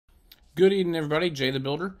Good evening, everybody. Jay the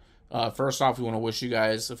Builder. First off, we want to wish you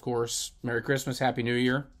guys, of course, Merry Christmas, Happy New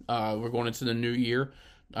Year. We're going into the new year.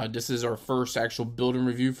 This is our first actual building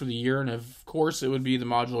review for the year, and of course, it would be the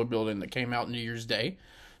modular building that came out New Year's Day.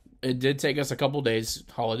 It did take us a couple days,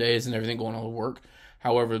 holidays and everything going on with work.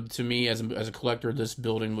 However, to me, as a collector, this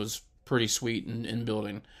building was pretty sweet in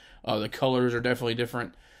building. The colors are definitely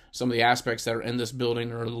different. Some of the aspects that are in this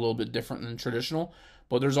building are a little bit different than traditional,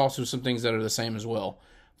 but there's also some things that are the same as well.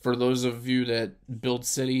 For those of you that build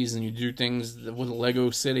cities and you do things with a Lego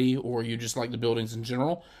city, or you just like the buildings in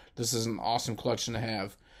general, this is an awesome collection to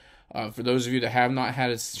have. For those of you that have not had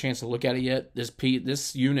a chance to look at it yet,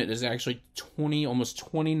 this unit is actually almost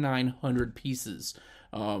 2,900 pieces.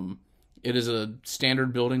 It is a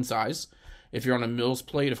standard building size. If you're on a Mills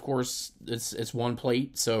plate, of course, it's one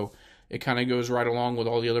plate, so it kind of goes right along with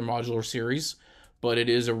all the other modular series. But it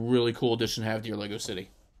is a really cool addition to have to your Lego city.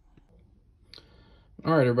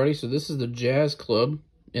 Alright, everybody, so this is the Jazz Club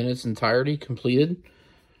in its entirety completed.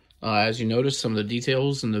 As you notice, some of the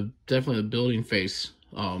details and definitely the building face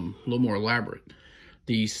a little more elaborate.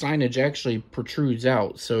 The signage actually protrudes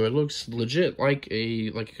out, so it looks legit like a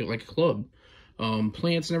club.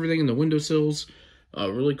 Plants and everything in the windowsills,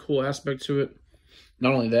 really cool aspect to it.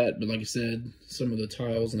 Not only that, but like I said, some of the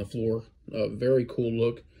tiles on the floor, very cool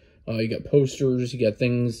look. You got posters, you got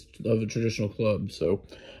things of a traditional club. So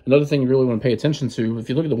another thing you really want to pay attention to, if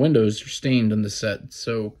you look at the windows, they're stained on the set.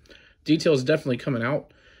 So details definitely coming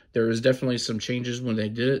out. There is definitely some changes when they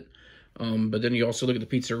did it. But then you also look at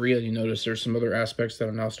the pizzeria and you notice there's some other aspects that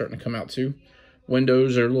are now starting to come out too.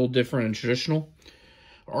 Windows are a little different and traditional.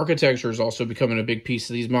 Architecture is also becoming a big piece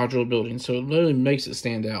of these modular buildings, so it really makes it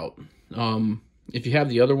stand out. If you have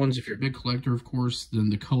the other ones, if you're a big collector, of course, then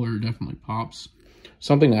the color definitely pops.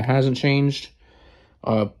 Something that hasn't changed,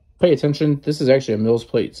 pay attention, this is actually a Mills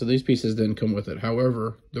plate, so these pieces didn't come with it.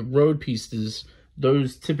 However, the road pieces,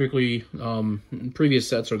 those typically in previous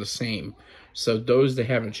sets are the same. So those, they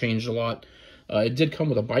haven't changed a lot. It did come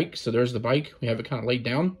with a bike, so there's the bike. We have it kind of laid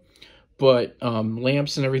down. But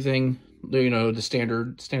lamps and everything, you know, the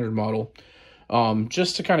standard model.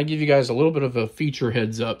 Just to kind of give you guys a little bit of a feature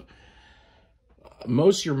heads up,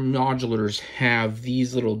 most of your modulars have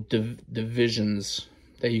these little divisions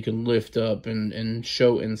that you can lift up and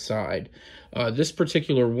show inside. This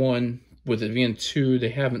particular one, with it being two, they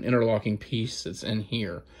have an interlocking piece that's in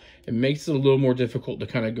here. It makes it a little more difficult to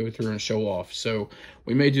kind of go through and show off. So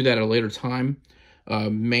we may do that at a later time,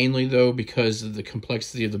 mainly though because of the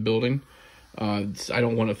complexity of the building. I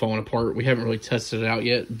don't want it falling apart. We haven't really tested it out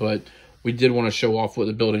yet, but we did want to show off what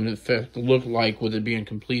the building in fact looked like with it being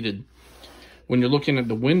completed. When you're looking at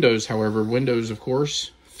the windows, however, windows, of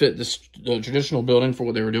course, fit the traditional building for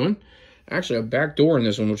what they were doing. Actually, a back door in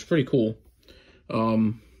this one, which is pretty cool.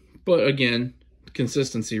 But again,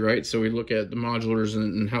 consistency, right? So we look at the modulars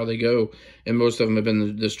and how they go, and most of them have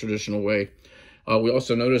been this traditional way. We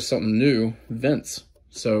also noticed something new, vents.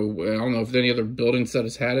 So I don't know if any other building set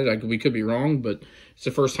has had it. We could be wrong, but it's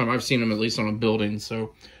the first time I've seen them, at least on a building.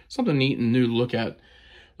 So something neat and new to look at.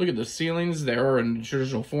 Look at the ceilings. They are in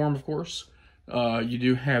traditional form, of course. You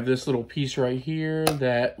do have this little piece right here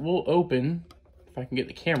that will open, if I can get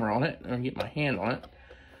the camera on it, and get my hand on it.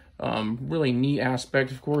 Really neat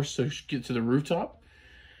aspect, of course, to get to the rooftop.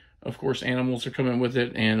 Of course, animals are coming with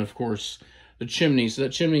it, and of course, the chimney. So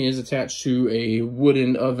that chimney is attached to a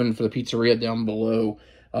wooden oven for the pizzeria down below.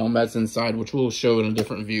 That's inside, which we'll show in a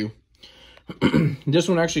different view. This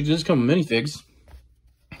one actually does come with minifigs.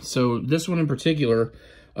 So this one in particular,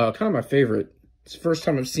 kind of my favorite. It's the first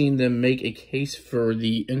time I've seen them make a case for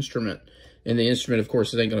the instrument. And the instrument, of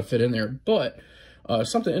course, it ain't going to fit in there. But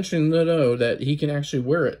something interesting to know, that he can actually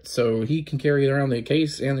wear it. So he can carry around the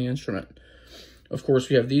case and the instrument. Of course,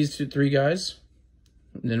 we have these three guys.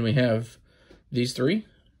 And then we have these three.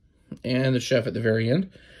 And the chef at the very end.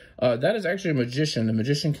 That is actually a magician. The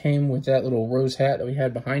magician came with that little rose hat that we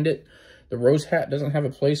had behind it. The rose hat doesn't have a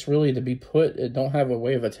place really to be put. It don't have a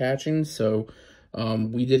way of attaching. So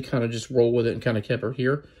we did kind of just roll with it and kind of kept her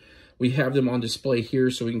here. We have them on display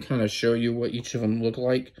here so we can kind of show you what each of them look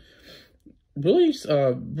like. Really,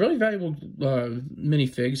 really valuable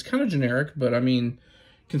minifigs. Kind of generic, but I mean,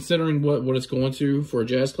 considering what it's going to for a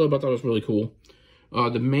jazz club, I thought it was really cool.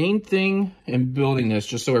 The main thing in building this,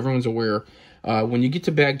 just so everyone's aware, when you get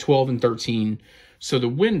to bag 12 and 13, so the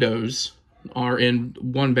windows are in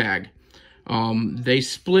one bag. They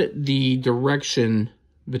split the direction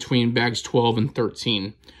between bags 12 and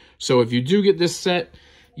 13. So if you do get this set,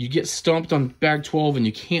 you get stumped on bag 12 and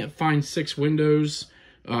you can't find 6 windows,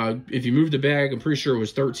 If you move the bag, I'm pretty sure it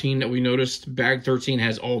was 13 that we noticed. Bag 13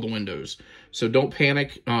 has all the windows. So don't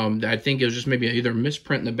panic. I think it was just maybe either a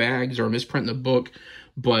misprint in the bags or a misprint in the book.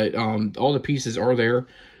 But all the pieces are there.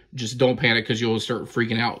 Just don't panic because you'll start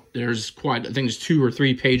freaking out. There's I think there's 2 or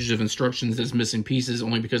 3 pages of instructions that's missing pieces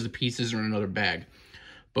only because the pieces are in another bag.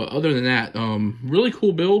 But other than that, really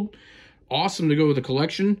cool build. Awesome to go with the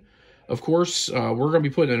collection. Of course, we're going to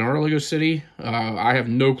be putting it in our Lego City. I have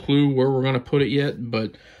no clue where we're going to put it yet,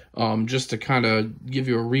 but just to kind of give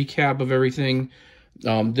you a recap of everything,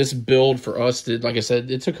 this build for us did, like I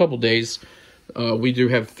said, it took a couple days. We do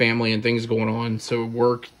have family and things going on, so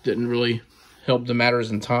work didn't really help the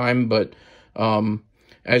matters in time, but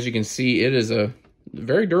as you can see, it is a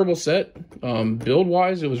very durable set.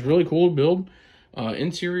 Build-wise, it was really cool to build.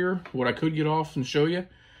 Interior, what I could get off and show you.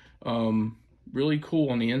 Really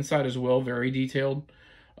cool on the inside as well, very detailed.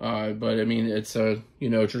 But I mean, it's a,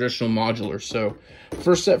 traditional modular. So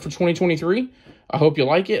first set for 2023. I hope you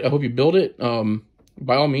like it. I hope you build it.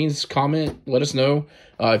 By all means, comment, let us know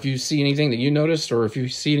if you see anything that you noticed, or if you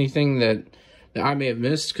see anything that I may have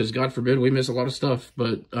missed, because God forbid we miss a lot of stuff.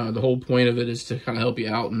 But the whole point of it is to kind of help you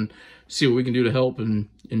out and see what we can do to help and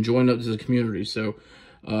join up to the community. So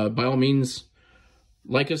by all means,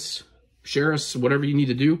 like us, share us, whatever you need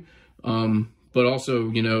to do. But also,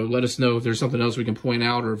 let us know if there's something else we can point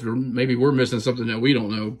out, or if maybe we're missing something that we don't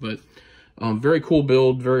know. But very cool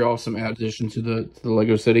build, very awesome addition to the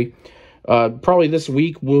Lego City. Probably this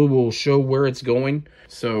week we will show where it's going.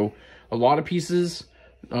 So a lot of pieces,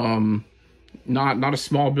 not a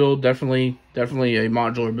small build, definitely a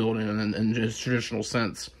modular build in just traditional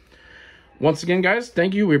sense. Once again, guys,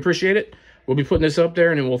 thank you. We appreciate it. We'll be putting this up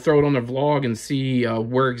there, and then we'll throw it on the vlog and see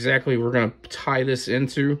where exactly we're going to tie this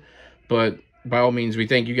into. But by all means, we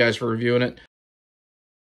thank you guys for reviewing it.